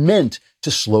 remember, are meant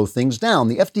to slow things down.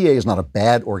 The FDA is not a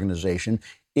bad organization.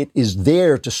 It is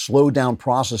there to slow down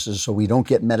processes so we don't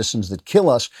get medicines that kill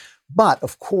us. But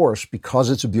of course, because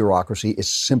it's a bureaucracy, it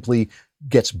simply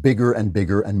gets bigger and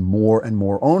bigger and more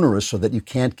onerous so that you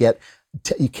can't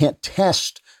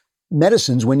test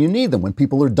medicines when you need them. When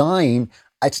people are dying,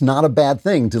 it's not a bad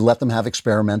thing to let them have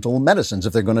experimental medicines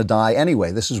if they're going to die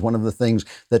anyway. This is one of the things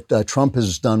that Trump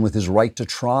has done with his right to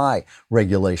try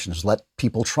regulations. Let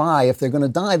people try if they're going to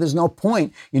die. There's no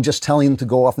point in just telling them to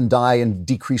go off and die and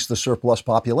decrease the surplus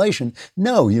population.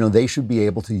 No, they should be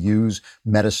able to use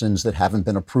medicines that haven't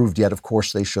been approved yet. Of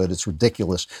course they should. It's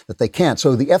ridiculous that they can't.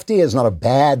 So the FDA is not a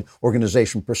bad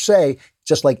organization per se.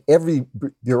 Just like every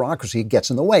bureaucracy, it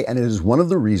gets in the way. And it is one of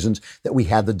the reasons that we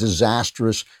had the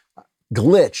disastrous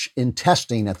glitch in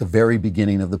testing at the very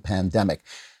beginning of the pandemic.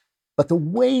 But the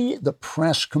way the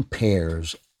press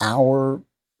compares our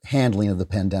handling of the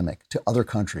pandemic to other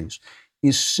countries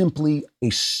is simply a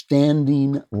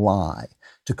standing lie.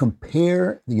 To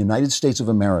compare the United States of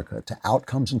America to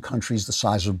outcomes in countries the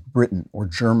size of Britain or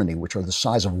Germany, which are the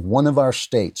size of one of our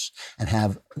states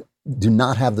and do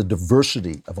not have the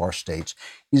diversity of our states,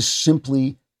 is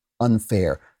simply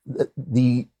unfair.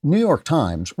 The New York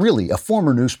Times, really a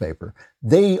former newspaper,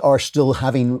 they are still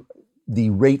having the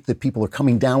rate that people are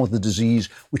coming down with the disease,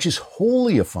 which is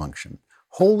wholly a function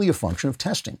of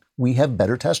testing. We have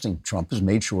better testing. Trump has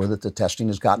made sure that the testing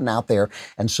has gotten out there.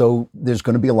 And so there's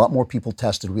going to be a lot more people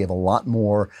tested. We have a lot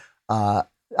more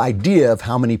idea of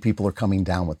how many people are coming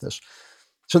down with this.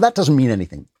 So that doesn't mean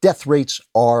anything. Death rates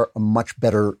are a much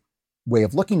better way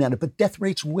of looking at it, but death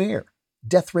rates where?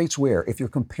 Death rates where? If you're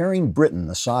comparing Britain,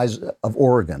 the size of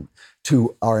Oregon,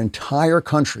 to our entire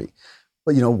country,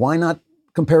 but why not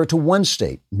compare it to one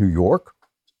state, New York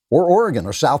or Oregon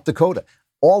or South Dakota?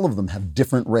 All of them have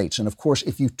different rates. And of course,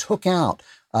 if you took out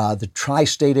the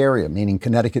tri-state area, meaning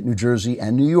Connecticut, New Jersey,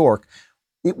 and New York,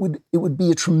 it would be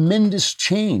a tremendous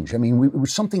change. I mean, it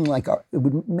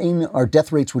would mean our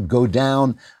death rates would go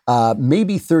down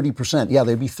maybe 30%. Yeah,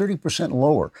 they'd be 30%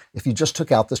 lower if you just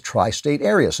took out this tri-state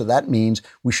area. So that means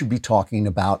we should be talking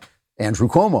about Andrew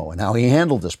Cuomo and how he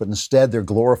handled this, but instead they're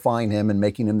glorifying him and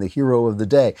making him the hero of the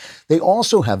day. They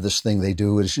also have this thing they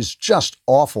do, which is just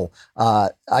awful.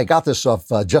 I got this off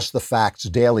Just the Facts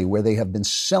Daily, where they have been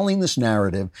selling this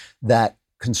narrative that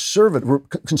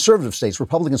conservative states,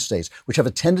 Republican states, which have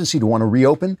a tendency to want to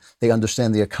reopen. They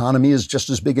understand the economy is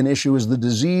just as big an issue as the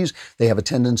disease. They have a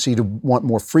tendency to want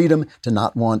more freedom, to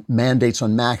not want mandates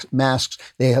on masks.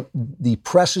 The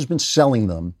press has been selling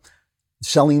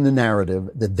the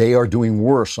narrative that they are doing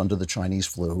worse under the Chinese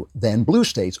flu than blue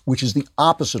states, which is the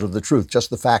opposite of the truth. Just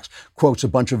the Facts quotes a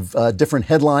bunch of different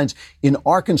headlines. In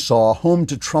Arkansas, home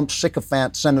to Trump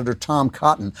sycophant Senator Tom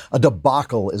Cotton, a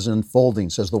debacle is unfolding,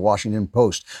 says the Washington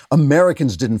Post.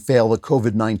 Americans didn't fail the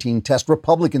COVID-19 test.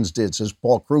 Republicans did, says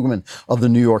Paul Krugman of the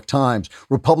New York Times.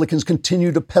 Republicans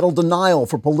continue to peddle denial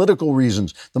for political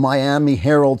reasons. The Miami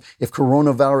Herald, if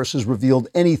coronavirus has revealed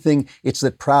anything, it's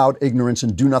that proud ignorance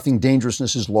and do-nothing dangerous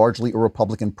is largely a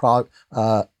Republican problem.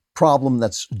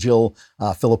 That's Jill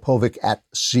Filipovic at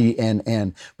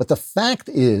CNN. But the fact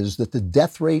is that the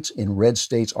death rates in red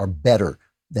states are better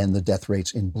than the death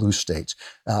rates in blue states.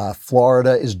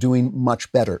 Florida is doing much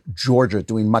better. Georgia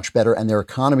doing much better, and their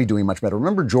economy doing much better.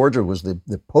 Remember, Georgia was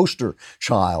the poster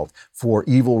child for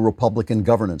evil Republican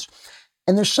governance.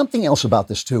 And there's something else about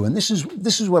this, too. And this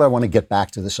is what I want to get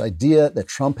back to, this idea that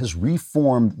Trump has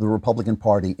reformed the Republican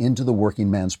Party into the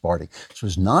working man's party. This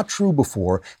was not true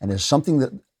before, and is something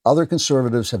that other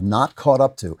conservatives have not caught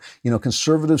up to.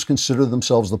 Conservatives consider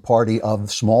themselves the party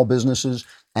of small businesses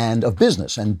and of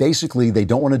business. And basically, they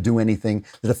don't want to do anything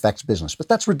that affects business. But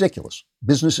that's ridiculous.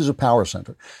 Business is a power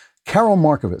center. Carol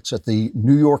Markovits at the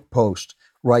New York Post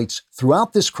writes,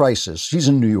 throughout this crisis, she's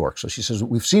in New York, so she says,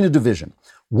 we've seen a division.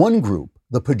 One group,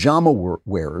 the pajama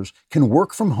wearers, can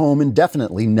work from home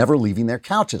indefinitely, never leaving their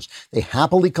couches. They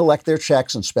happily collect their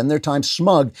checks and spend their time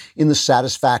smug in the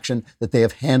satisfaction that they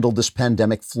have handled this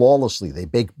pandemic flawlessly. They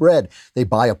bake bread. They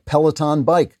buy a Peloton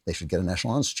bike. They should get an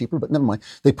Echelon. It's cheaper, but never mind.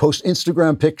 They post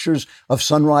Instagram pictures of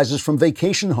sunrises from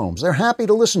vacation homes. They're happy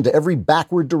to listen to every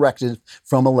backward directive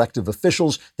from elected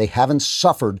officials. They haven't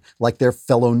suffered like their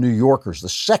fellow New Yorkers. The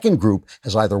second group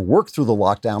has either worked through the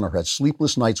lockdown or had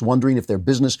sleepless nights wondering if their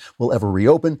business will ever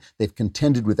reopen. They've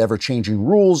contended with ever-changing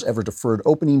rules, ever-deferred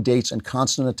opening dates, and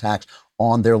constant attacks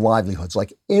on their livelihoods.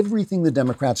 Like everything the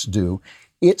Democrats do,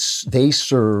 they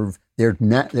serve their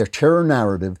terror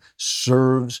narrative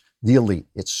serves the elite.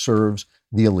 It serves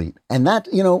the elite. And that,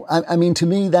 I mean, to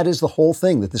me, that is the whole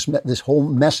thing, that this whole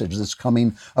message that's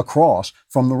coming across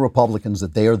from the Republicans,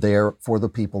 that they are there for the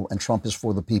people and Trump is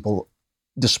for the people,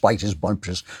 despite his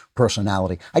bumptious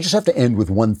personality. I just have to end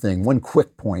with one thing, one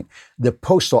quick point.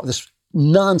 This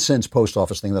nonsense post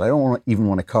office thing that I don't even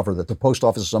want to cover, that the post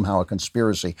office is somehow a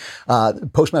conspiracy.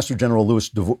 Postmaster General Louis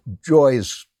DeJoy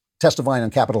is testifying on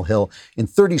Capitol Hill. In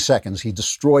 30 seconds, he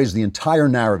destroys the entire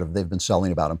narrative they've been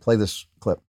selling about him. Play this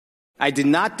clip. I did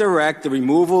not direct the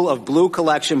removal of blue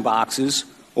collection boxes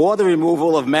or the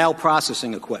removal of mail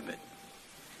processing equipment.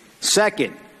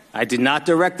 Second, I did not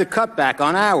direct the cutback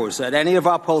on hours at any of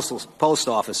our post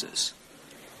offices.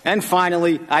 And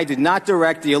finally, I did not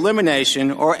direct the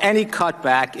elimination or any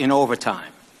cutback in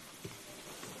overtime.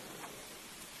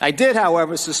 I did,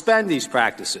 however, suspend these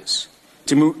practices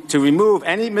to remove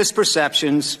any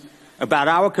misperceptions about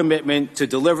our commitment to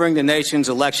delivering the nation's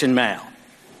election mail.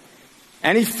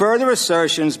 Any further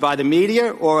assertions by the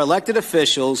media or elected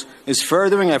officials is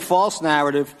furthering a false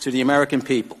narrative to the American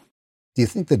people. Do you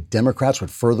think the Democrats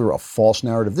would further a false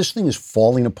narrative? This thing is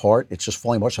falling apart. It's just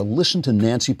falling apart. So listen to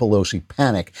Nancy Pelosi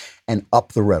panic and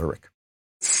up the rhetoric.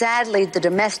 Sadly, the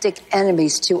domestic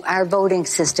enemies to our voting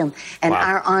system and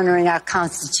our honoring our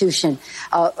Constitution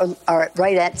are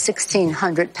right at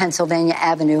 1600 Pennsylvania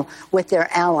Avenue with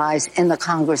their allies in the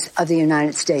Congress of the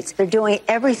United States. They're doing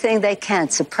everything they can,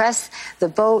 suppress the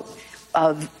vote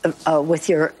with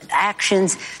your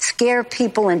actions, scare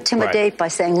people, intimidate by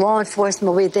saying law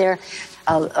enforcement will be there,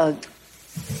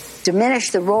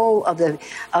 diminish the role of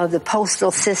the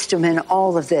postal system in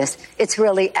all of this. It's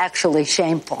really actually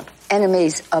shameful.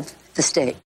 Enemies of the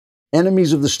state.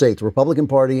 Enemies of the state. The Republican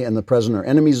Party and the president are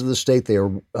enemies of the state. They are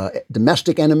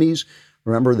domestic enemies.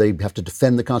 Remember, they have to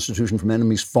defend the Constitution from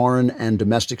enemies, foreign and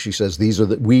domestic. She says these are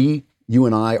you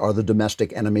and I are the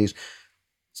domestic enemies.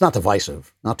 It's not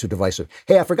divisive, not too divisive.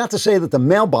 Hey, I forgot to say that the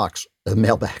mailbag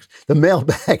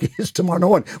is tomorrow.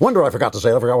 No wonder I forgot to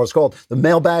say it. I forgot what it's called. The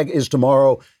mailbag is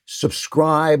tomorrow.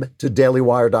 Subscribe to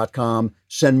dailywire.com.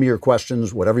 Send me your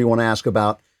questions, whatever you want to ask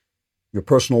about your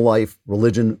personal life,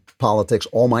 religion, politics.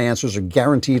 All my answers are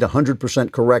guaranteed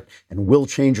 100% correct and will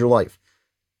change your life.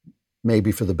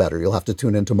 Maybe for the better. You'll have to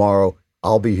tune in tomorrow.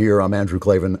 I'll be here. I'm Andrew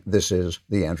Klavan. This is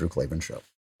The Andrew Klavan Show.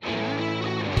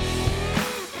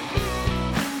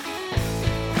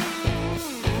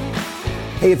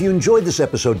 Hey, if you enjoyed this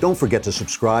episode, don't forget to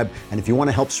subscribe. And if you want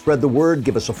to help spread the word,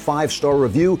 give us a 5-star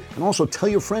review and also tell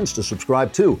your friends to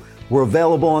subscribe too. We're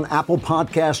available on Apple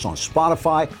Podcasts, on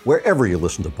Spotify, wherever you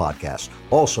listen to podcasts.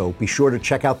 Also, be sure to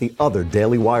check out the other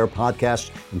Daily Wire podcasts,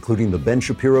 including The Ben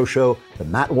Shapiro Show, The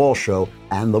Matt Walsh Show,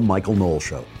 and The Michael Knowles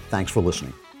Show. Thanks for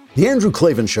listening. The Andrew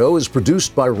Klavan Show is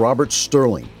produced by Robert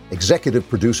Sterling. Executive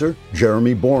producer,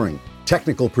 Jeremy Boring.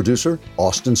 Technical producer,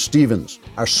 Austin Stevens.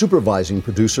 Our supervising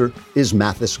producer is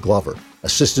Mathis Glover.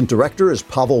 Assistant director is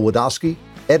Pavel Wadowski.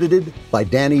 Edited by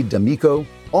Danny D'Amico.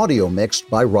 Audio mixed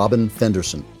by Robin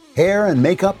Fenderson. Hair and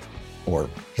makeup, or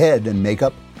head and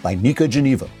makeup, by Nika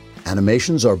Geneva.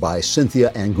 Animations are by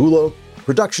Cynthia Angulo.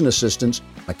 Production assistants,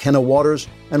 McKenna Waters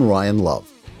and Ryan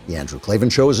Love. The Andrew Klavan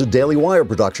Show is a Daily Wire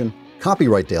production.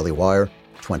 Copyright Daily Wire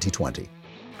 2020. You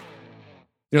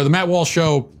know, the Matt Walsh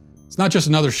Show, it's not just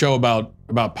another show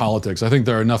about politics. I think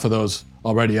there are enough of those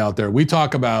already out there. We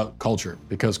talk about culture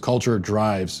because culture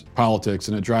drives politics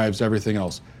and it drives everything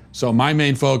else. So my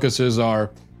main focuses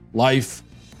are life,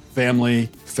 family,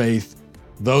 faith.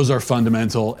 Those are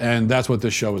fundamental, and that's what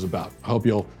this show is about. I hope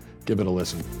you'll give it a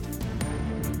listen.